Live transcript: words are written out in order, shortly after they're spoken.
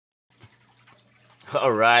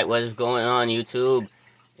Alright, what is going on YouTube?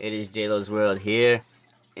 It is JLo's World here,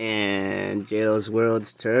 and JLo's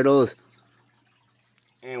World's Turtles.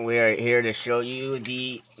 And we are here to show you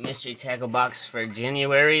the mystery tackle box for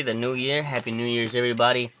January, the new year. Happy New Year's,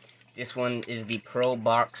 everybody. This one is the Pro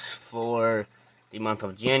box for the month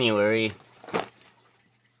of January.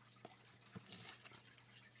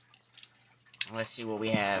 Let's see what we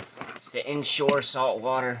have. It's the Inshore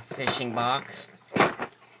Saltwater fishing box.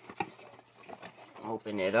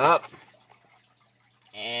 Open it up.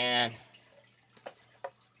 And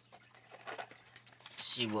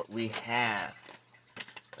see what we have.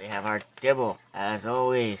 We have our dibble, as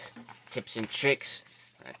always. Tips and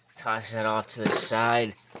tricks. Toss that off to the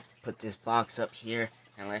side. Put this box up here,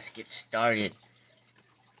 and let's get started.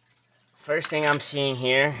 First thing I'm seeing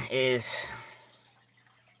here is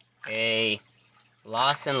a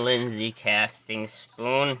Lawson Lindsay casting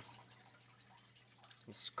spoon.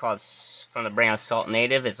 It's called, from the brand Salt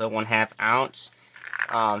Native. It's a 1/2 ounce.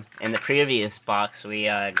 In the previous box, we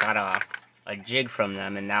got a jig from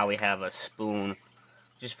them, and now we have a spoon.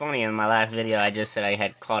 Which is funny, in my last video, I just said I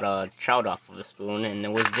had caught a trout off of a spoon, and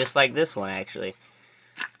it was just like this one, actually.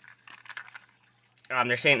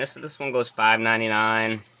 They're saying this one goes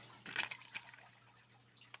 $5.99.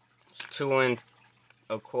 It's 2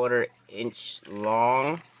 1/4 inch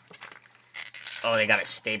long. Oh, they got it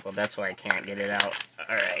stapled. That's why I can't get it out.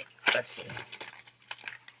 Alright, let's see.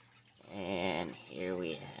 And here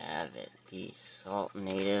we have it. The Salt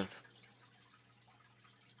Native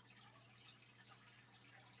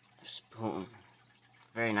spoon.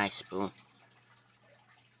 Very nice spoon.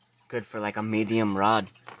 Good for like a medium rod.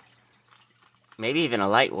 Maybe even a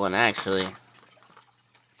light one, actually.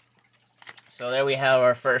 So there we have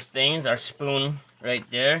our first things. Our spoon right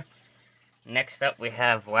there. Next up we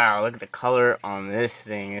have, wow, look at the color on this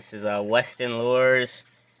thing. This is Weston Lures.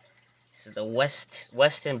 This is the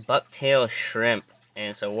Weston Bucktail Shrimp. And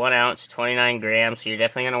it's a 1 ounce, 29 grams. So you're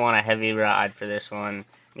definitely going to want a heavy rod for this one.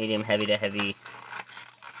 Medium heavy to heavy.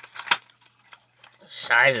 The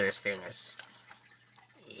size of this thing is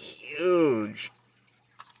huge.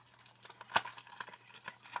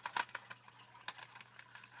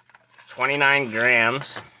 $29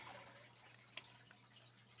 grams.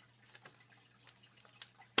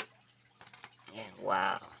 And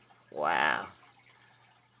wow. Wow.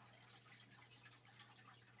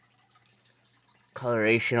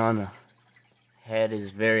 Coloration on the head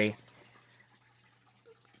is very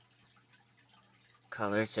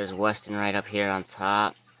colored. It says Weston right up here on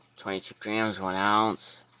top. 22 grams, 1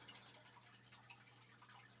 ounce.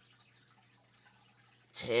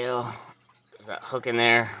 Tail. There's that hook in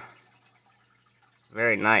there.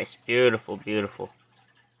 Very nice. Beautiful, beautiful.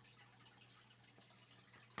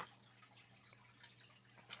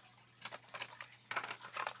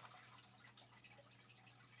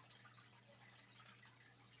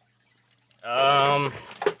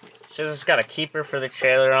 Says it's got a keeper for the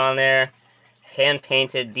trailer on there. Hand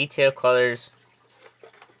painted, detail colors.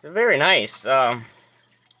 They're very nice.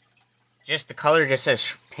 Just the color just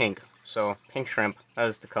says pink. So pink shrimp. That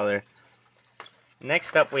is the color.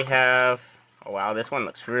 Next up we have, oh wow, this one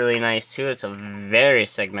looks really nice too. It's a very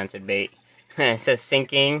segmented bait. It says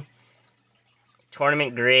sinking,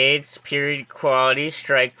 tournament grade, superior quality,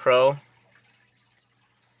 Strike Pro.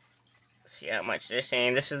 See how much they're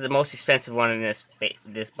saying. This is the most expensive one in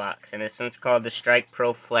this box, and this one's called the Strike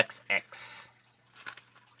Pro Flex X.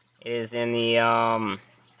 It is in the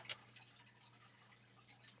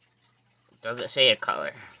doesn't say a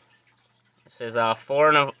color. It says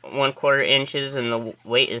 4 1/4 inches, and the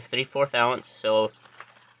weight is 3/4 ounce. So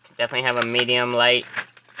definitely have a medium light.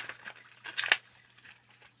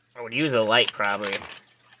 I would use a light probably.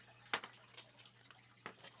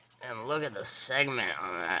 And look at the segment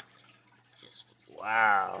on that.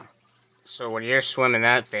 Wow. So when you're swimming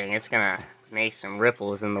that thing, it's gonna make some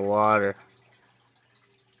ripples in the water.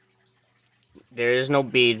 There is no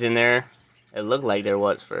beads in there. It looked like there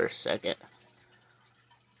was for a second.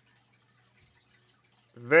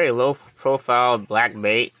 Very low profile black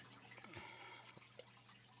bait.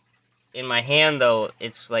 In my hand though,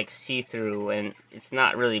 it's like see-through, and it's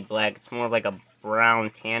not really black. It's more like a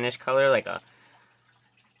brown tannish color, like a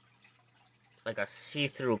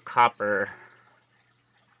see-through copper.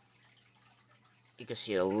 You can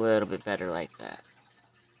see it a little bit better like that.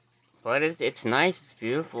 But it's nice, it's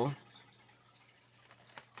beautiful.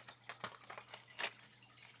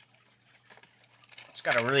 It's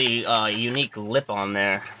got a really unique lip on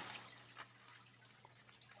there.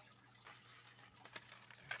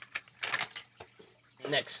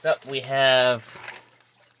 Next up we have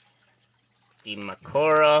the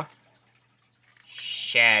Makora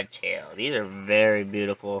shad tail. These are very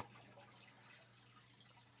beautiful.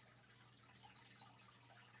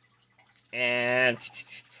 And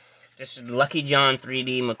this is Lucky John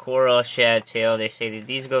 3D Macora shad tail. They say that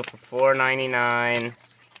these go for $4.99.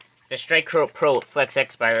 The Strike Pro Flex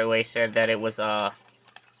X, by the way, said that it was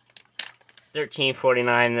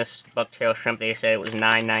 $13.49. This bucktail shrimp, they said it was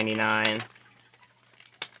 $9.99.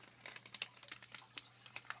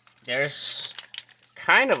 There's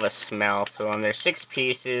kind of a smell to them. They're 6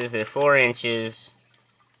 pieces. They're 4 inches.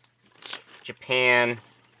 It's Japan.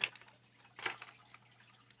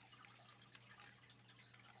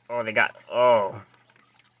 Oh, they got, a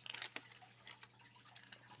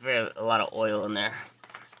lot of oil in there.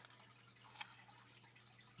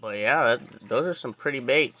 But yeah, those are some pretty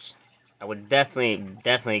baits. I would definitely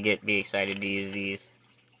be excited to use these.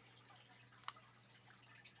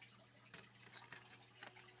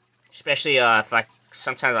 Especially if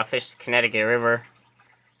sometimes I'll fish the Connecticut River,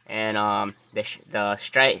 and the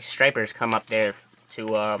stripers come up there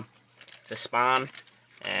to spawn,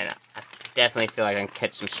 and I definitely feel like I can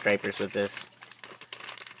catch some stripers with this.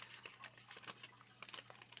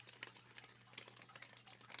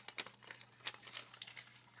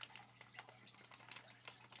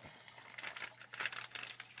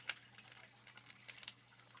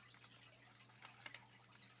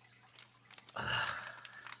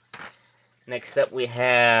 Next up we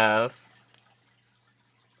have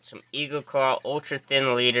some Eagle Claw Ultra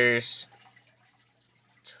Thin Leaders,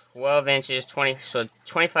 12 inches,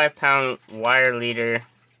 25-pound wire leader.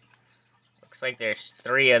 Looks like there's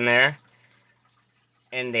 3 in there,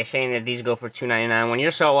 and they're saying that these go for $2.99. When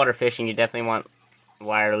you're saltwater fishing, you definitely want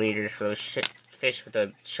wire leaders for those fish with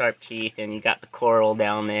the sharp teeth, and you got the coral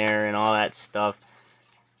down there and all that stuff.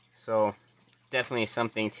 So definitely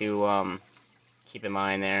something to keep in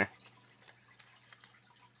mind there.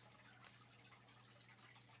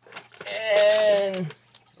 And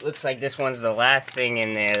looks like this one's the last thing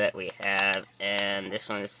in there that we have, and this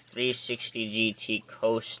one is 360 GT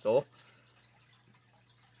Coastal.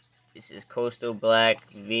 This is Coastal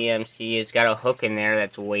Black VMC. It's got a hook in there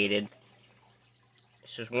that's weighted.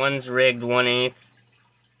 This is one's rigged 1/8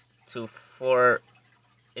 to 4.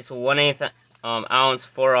 It's a 1/8 ounce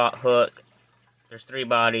 4/0 hook. There's 3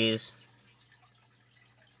 bodies.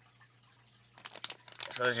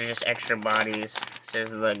 So those are just extra bodies. It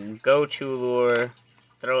says the go-to lure.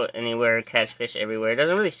 Throw it anywhere, catch fish everywhere. It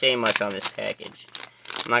doesn't really say much on this package.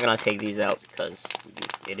 I'm not going to take these out because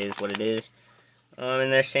it is what it is.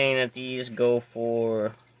 And they're saying that these go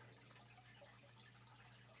for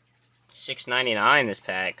 $6.99 this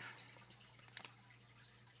pack.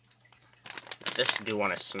 Just do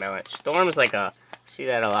want to smell it. Storm's like a... see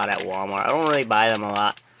that a lot at Walmart. I don't really buy them a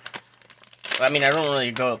lot. I mean, I don't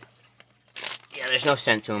really go... yeah, there's no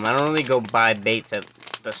scent to them. I don't really go buy baits at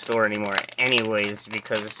the store anymore anyways,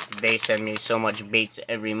 because they send me so much baits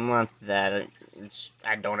every month that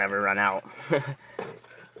I don't ever run out.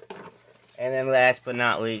 And then last but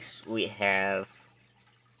not least, we have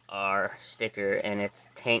our sticker, and it's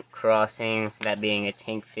Tank Crossing, that being a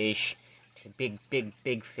tank fish to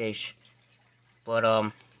big fish.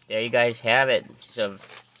 But there you guys have it. It's a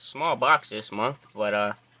small box this month,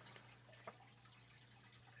 but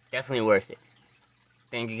definitely worth it.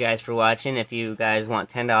 Thank you guys for watching. If you guys want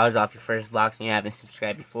 $10 off your first box and you haven't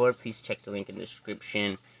subscribed before, please check the link in the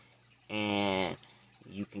description, and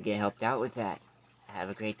you can get helped out with that. Have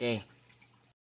a great day.